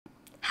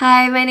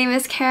Hi, my name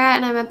is Kara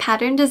and I'm a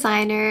pattern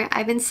designer.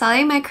 I've been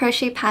selling my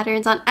crochet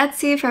patterns on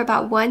Etsy for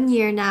about 1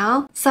 year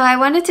now. So I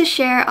wanted to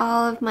share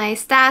all of my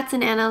stats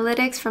and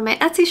analytics from my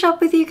Etsy shop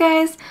with you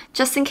guys,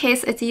 just in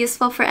case it's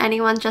useful for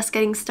anyone just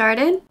getting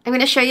started. I'm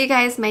going to show you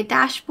guys my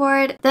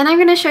dashboard. Then I'm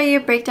going to show you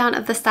a breakdown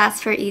of the stats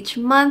for each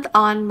month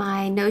on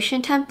my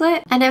Notion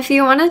template. And if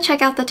you want to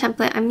check out the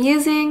template I'm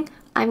using,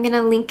 I'm going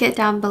to link it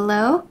down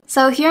below.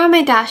 So here on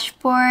my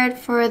dashboard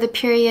for the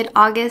period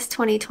August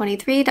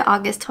 2023 to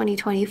August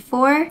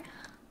 2024,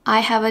 I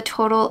have a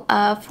total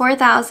of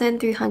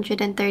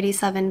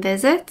 4,337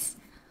 visits,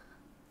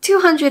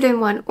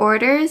 201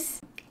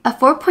 orders, a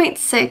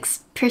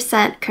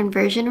 4.6%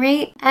 conversion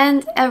rate,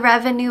 and a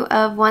revenue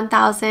of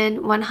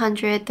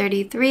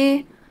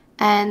 $1,133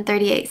 and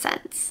 38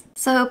 cents.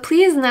 So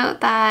please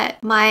note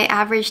that my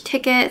average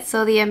ticket,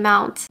 so the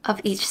amount of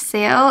each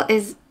sale,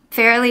 is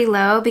fairly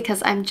low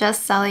because I'm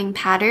just selling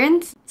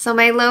patterns. So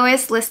my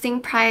lowest listing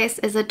price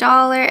is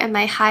 $1 and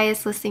my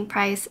highest listing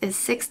price is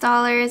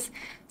 $6.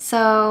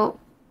 So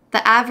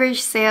the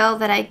average sale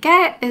that I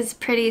get is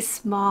pretty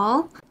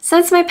small.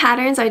 Since my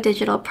patterns are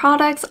digital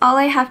products, all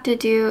I have to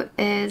do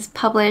is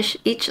publish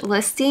each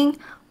listing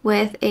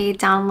with a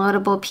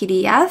downloadable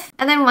PDF.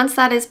 And then once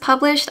that is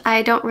published,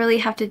 I don't really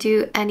have to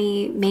do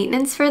any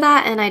maintenance for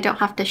that and I don't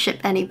have to ship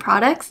any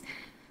products.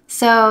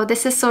 So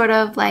this is sort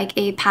of like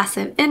a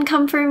passive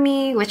income for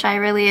me, which I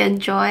really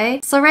enjoy.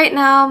 So right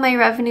now my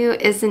revenue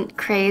isn't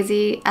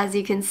crazy. As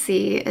you can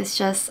see, it's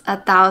just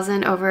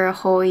 $1,000 over a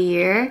whole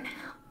year,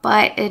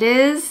 but it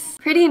is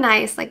pretty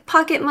nice, like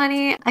pocket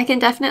money. I can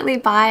definitely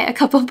buy a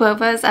couple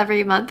bobas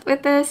every month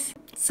with this.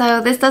 So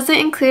this doesn't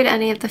include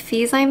any of the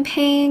fees I'm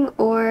paying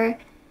or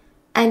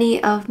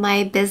any of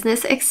my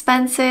business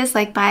expenses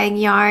like buying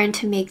yarn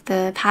to make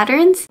the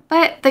patterns,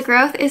 but the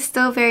growth is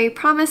still very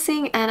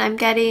promising and I'm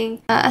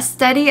getting a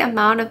steady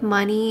amount of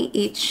money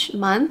each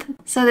month.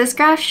 So this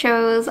graph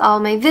shows all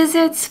my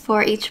visits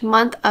for each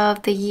month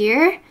of the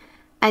year,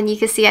 and you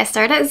can see I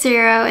started at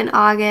 0 in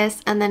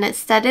August and then it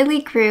steadily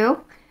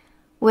grew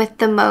with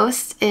the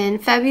most in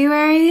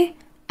February,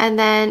 and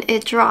then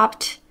it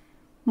dropped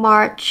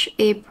March,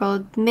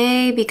 April,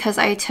 May because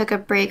I took a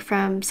break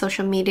from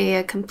social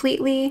media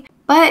completely.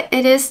 But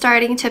it is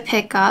starting to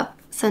pick up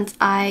since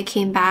I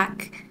came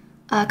back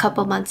a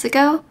couple months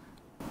ago.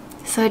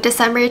 So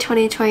December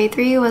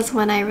 2023 was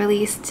when I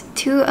released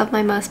 2 of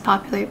my most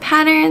popular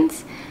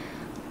patterns.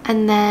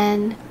 And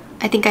then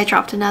I think I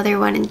dropped another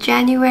one in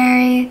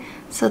January.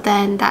 So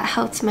then that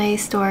helped my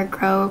store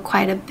grow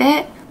quite a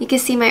bit. You can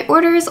see my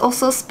orders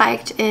also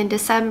spiked in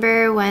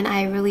December when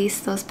I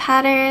released those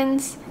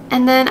patterns.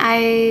 And then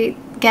I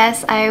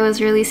guess I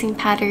was releasing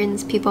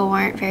patterns people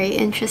weren't very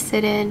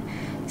interested in.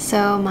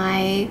 So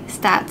my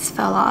stats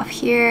fell off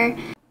here.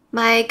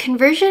 My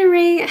conversion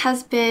rate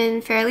has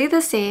been fairly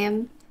the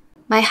same.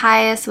 My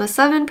highest was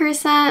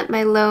 7%,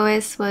 my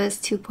lowest was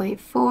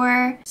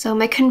 2.4%. So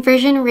my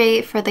conversion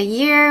rate for the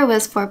year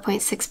was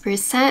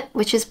 4.6%,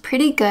 which is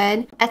pretty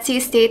good. Etsy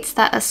states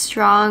that a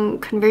strong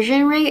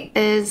conversion rate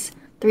is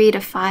 3 to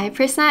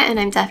 5%, and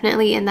I'm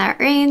definitely in that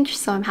range,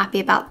 so I'm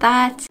happy about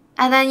that.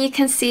 And then you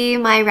can see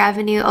my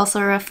revenue also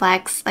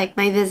reflects like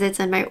my visits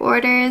and my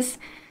orders.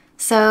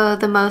 So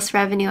the most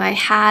revenue I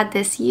had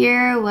this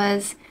year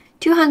was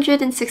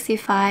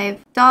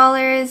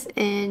 $265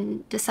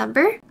 in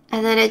December.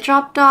 And then it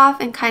dropped off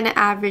and kind of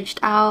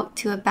averaged out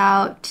to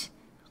about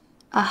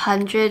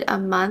 $100 a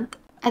month.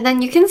 And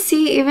then you can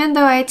see even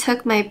though I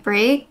took my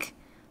break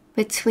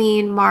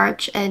between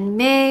March and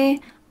May,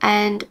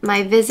 and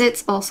my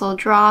visits also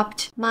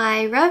dropped,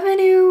 my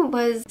revenue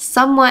was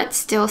somewhat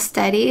still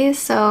steady,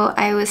 so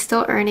I was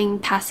still earning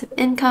passive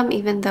income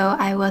even though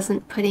I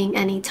wasn't putting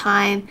any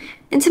time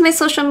into my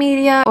social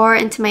media or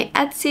into my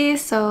Etsy,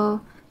 so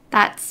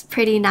that's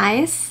pretty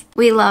nice.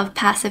 We love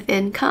passive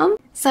income.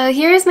 So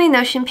here's my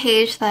Notion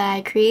page that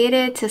I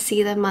created to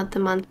see the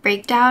month-to-month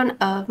breakdown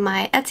of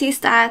my Etsy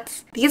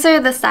stats. These are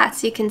the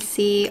stats you can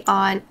see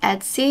on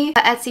Etsy.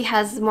 Etsy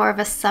has more of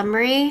a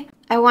summary.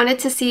 I wanted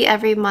to see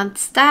every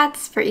month's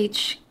stats for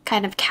each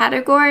kind of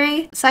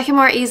category so I can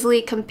more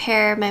easily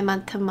compare my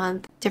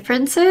month-to-month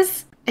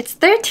differences. It's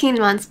 13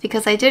 months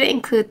because I did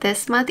include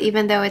this month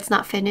even though it's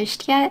not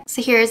finished yet.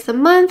 So here's the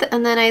month,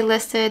 and then I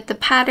listed the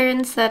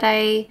patterns that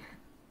I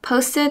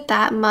posted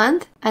that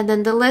month, and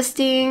then the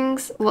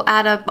listings will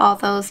add up all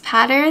those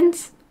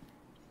patterns.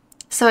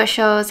 So it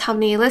shows how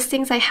many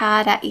listings I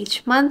had at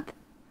each month,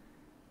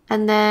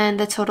 and then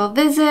the total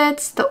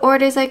visits, the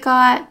orders I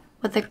got,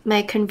 what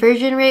my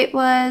conversion rate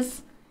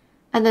was,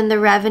 and then the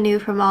revenue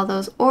from all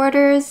those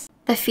orders,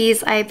 the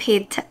fees I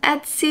paid to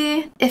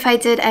Etsy, if I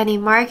did any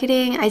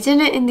marketing. I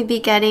didn't in the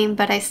beginning,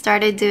 but I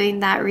started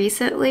doing that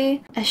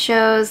recently. It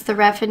shows the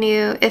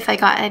revenue if I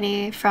got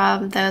any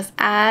from those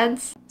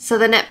ads. So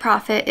the net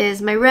profit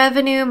is my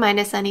revenue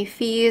minus any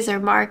fees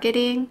or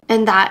marketing,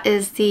 and that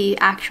is the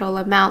actual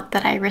amount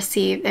that I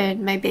received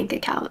in my bank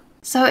account.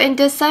 So in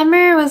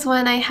December was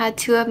when I had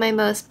 2 of my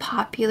most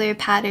popular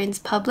patterns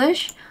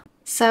published.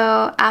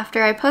 So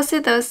after I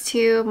posted those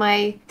 2,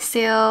 my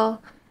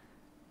sale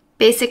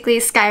basically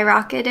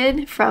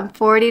skyrocketed from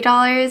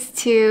 $40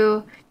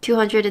 to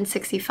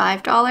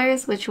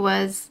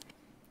 $265,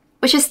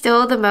 which is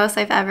still the most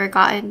I've ever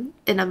gotten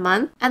in a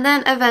month. And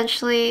then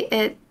eventually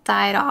it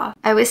died off.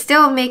 I was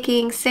still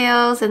making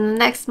sales in the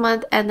next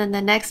month and then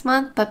the next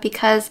month, but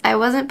because I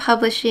wasn't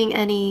publishing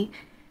any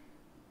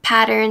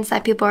patterns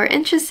that people are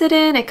interested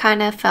in, it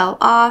kind of fell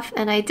off,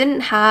 and I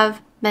didn't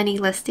have many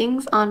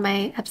listings on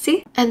my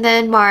Etsy. And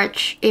then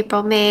March,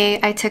 April, May,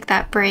 I took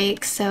that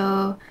break,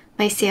 so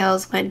my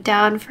sales went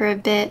down for a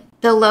bit.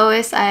 The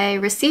lowest I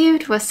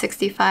received was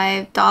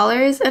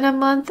 $65 in a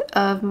month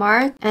of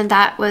March, and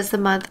that was the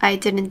month I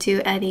didn't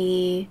do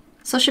any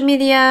social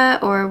media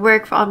or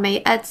work on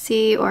my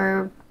Etsy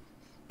or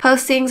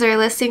postings or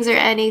listings or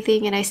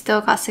anything, and I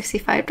still got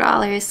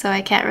 $65, so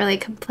I can't really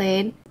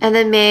complain. And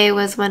then May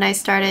was when I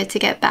started to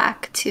get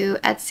back to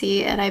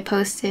Etsy and I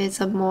posted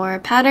some more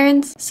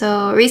patterns.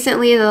 So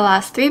recently, the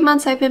last 3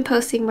 months, I've been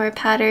posting more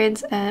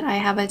patterns, and I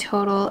have a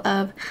total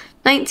of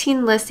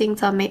 19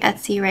 listings on my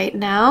Etsy right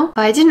now.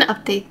 But I didn't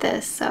update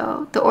this,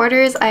 so the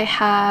orders I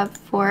have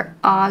for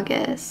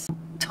August,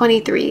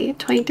 23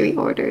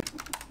 orders.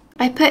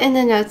 I put in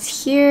the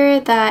notes here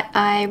that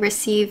I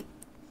received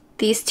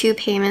these 2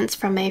 payments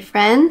from my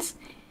friends,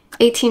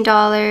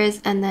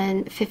 $18 and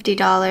then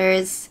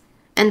 $50,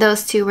 and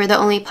those 2 were the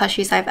only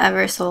plushies I've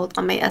ever sold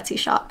on my Etsy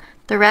shop.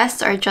 The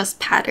rest are just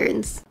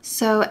patterns.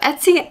 So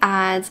Etsy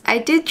ads, I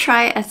did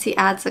try Etsy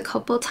ads a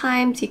couple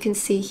times, you can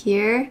see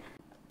here,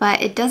 but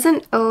I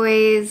don't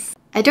always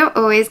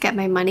get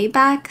my money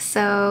back.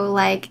 So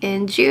like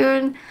in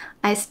June,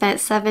 I spent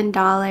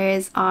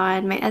 $7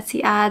 on my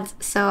Etsy ads,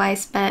 so I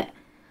spent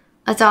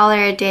 $1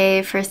 a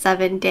day for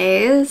 7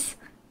 days.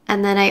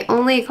 And then I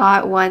only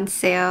got 1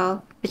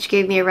 sale, which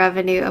gave me a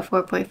revenue of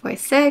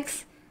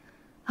 4.46.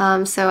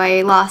 So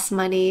I lost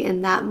money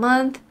in that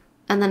month.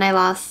 And then I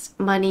lost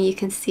money, you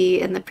can see,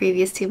 in the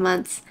previous 2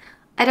 months.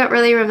 I don't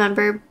really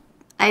remember.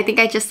 I think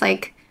I just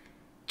like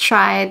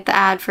tried the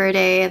ad for a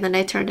day and then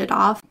I turned it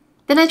off.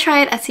 Then I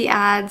tried Etsy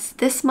ads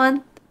this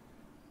month.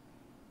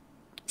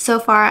 So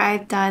far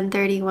I've done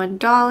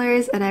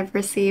 $31 and I've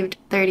received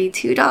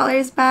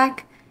 $32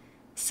 back.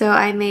 So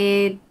I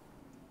made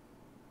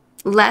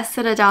less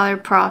than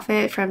 $1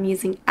 profit from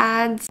using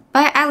ads,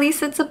 but at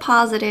least it's a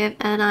positive,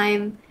 and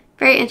I'm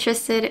very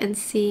interested in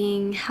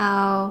seeing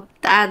how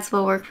the ads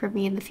will work for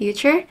me in the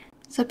future.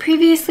 So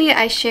previously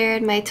I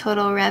shared my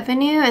total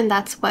revenue, and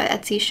that's what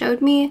Etsy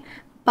showed me,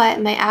 but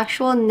my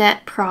actual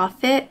net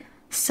profit,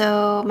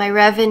 so my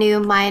revenue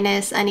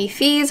minus any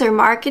fees or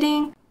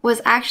marketing, was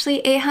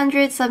actually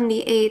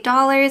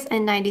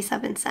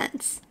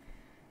 $878.97.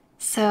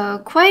 So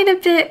quite a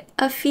bit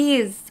of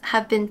fees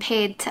have been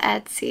paid to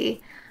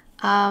Etsy.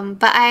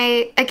 But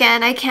I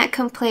can't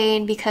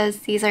complain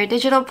because these are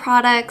digital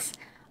products.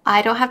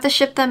 I don't have to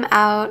ship them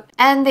out,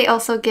 and they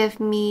also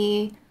give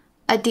me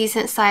a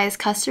decent sized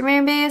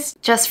customer base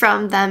just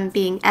from them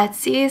being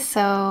Etsy,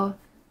 so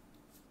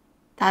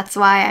that's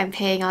why I'm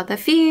paying all the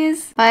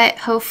fees. But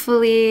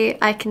hopefully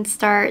I can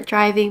start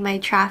driving my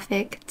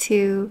traffic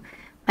to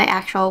my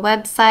actual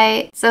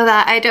website so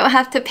that I don't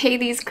have to pay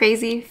these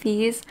crazy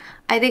fees.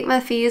 I think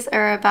my fees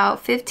are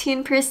about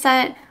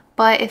 15%.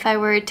 But if I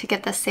were to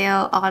get the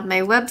sale on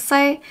my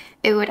website,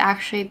 it would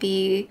actually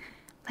be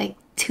like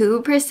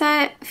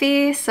 2%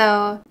 fee.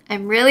 So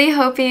I'm really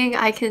hoping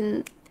I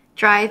can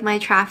drive my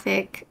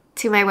traffic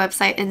to my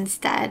website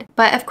instead.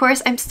 But of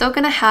course, I'm still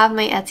gonna have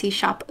my Etsy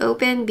shop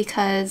open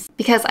because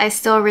I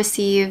still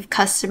receive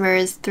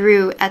customers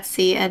through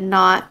Etsy and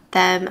not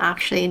them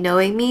actually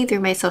knowing me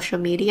through my social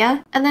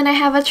media. And then I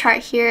have a chart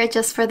here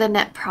just for the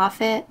net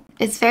profit.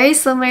 It's very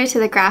similar to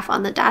the graph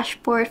on the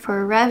dashboard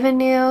for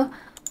revenue,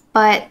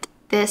 but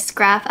this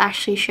graph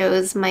actually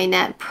shows my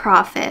net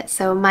profit,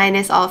 so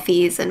minus all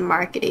fees and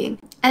marketing.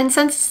 And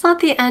since it's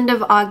not the end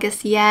of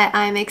August yet,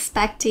 I'm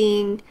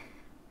expecting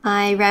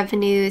my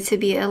revenue to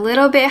be a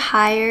little bit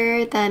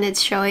higher than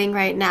it's showing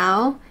right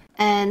now.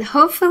 And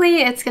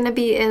hopefully it's going to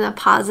be in a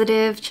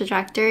positive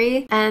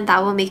trajectory, and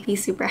that will make me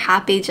super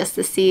happy just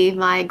to see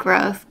my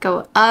growth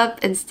go up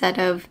instead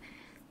of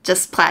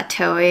just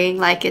plateauing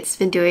like it's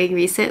been doing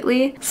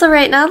recently. So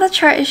right now the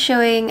chart is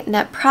showing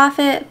net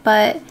profit,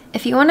 but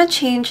if you want to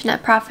change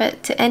net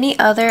profit to any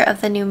other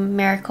of the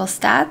numerical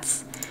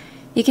stats,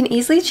 you can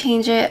easily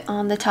change it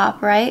on the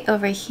top right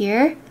over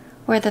here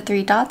where the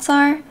 3 dots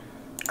are.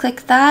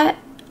 Click that.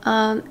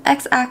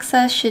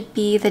 X-axis should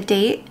be the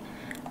date,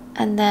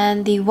 and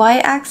then the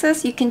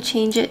Y-axis you can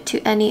change it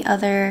to any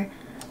other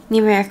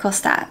numerical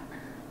stat.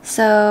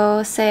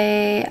 So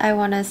say I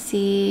want to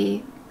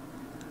see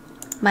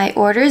my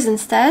orders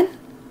instead.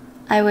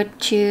 I would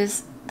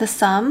choose the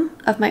sum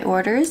of my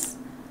orders.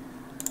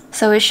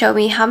 So it would show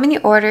me how many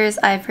orders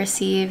I've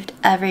received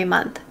every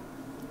month.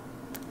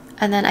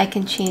 And then I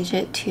can change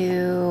it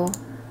to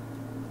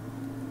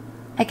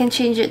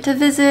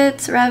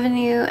visits,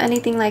 revenue,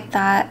 anything like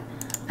that.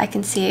 I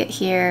can see it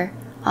here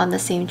on the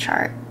same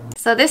chart.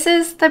 So this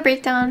is the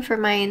breakdown for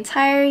my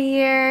entire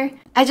year.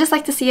 I just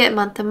like to see it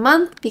month to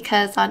month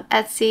because on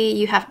Etsy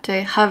you have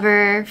to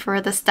hover for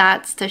the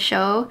stats to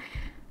show.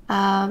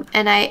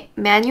 and I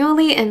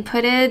manually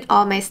inputted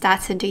all my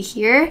stats into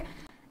here,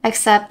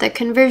 except the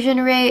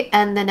conversion rate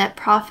and the net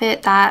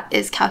profit that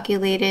is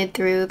calculated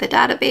through the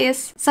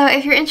database. So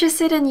if you're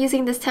interested in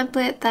using this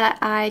template that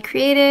I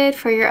created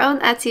for your own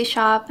Etsy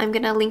shop, I'm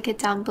gonna link it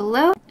down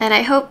below, and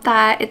I hope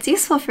that it's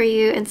useful for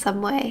you in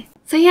some way.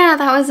 So yeah,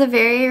 that was a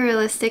very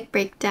realistic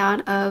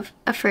breakdown of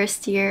a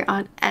first year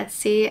on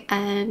Etsy,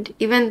 and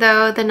even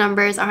though the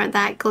numbers aren't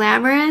that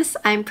glamorous,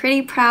 I'm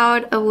pretty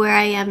proud of where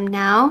I am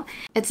now.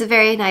 It's a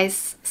very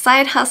nice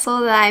side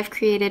hustle that I've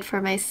created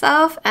for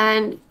myself,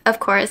 and of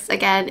course,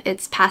 again,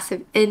 it's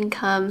passive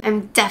income.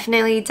 I'm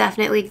definitely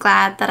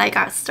glad that I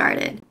got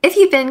started. If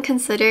you've been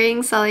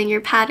considering selling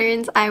your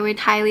patterns, I would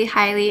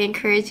highly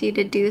encourage you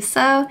to do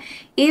so.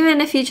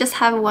 Even if you just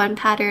have one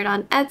pattern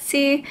on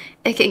Etsy,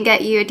 it can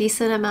get you a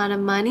decent amount of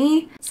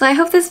money. So I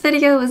hope this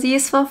video was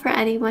useful for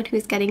anyone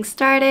who's getting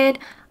started.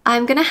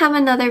 I'm gonna have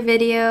another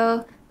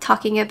video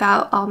talking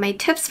about all my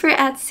tips for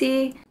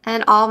Etsy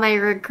and all my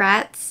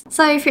regrets.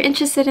 So if you're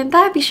interested in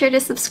that, be sure to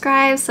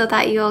subscribe so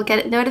that you'll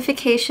get a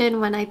notification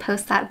when I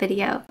post that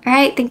video.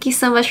 Alright, thank you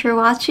so much for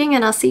watching,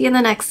 and I'll see you in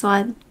the next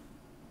one.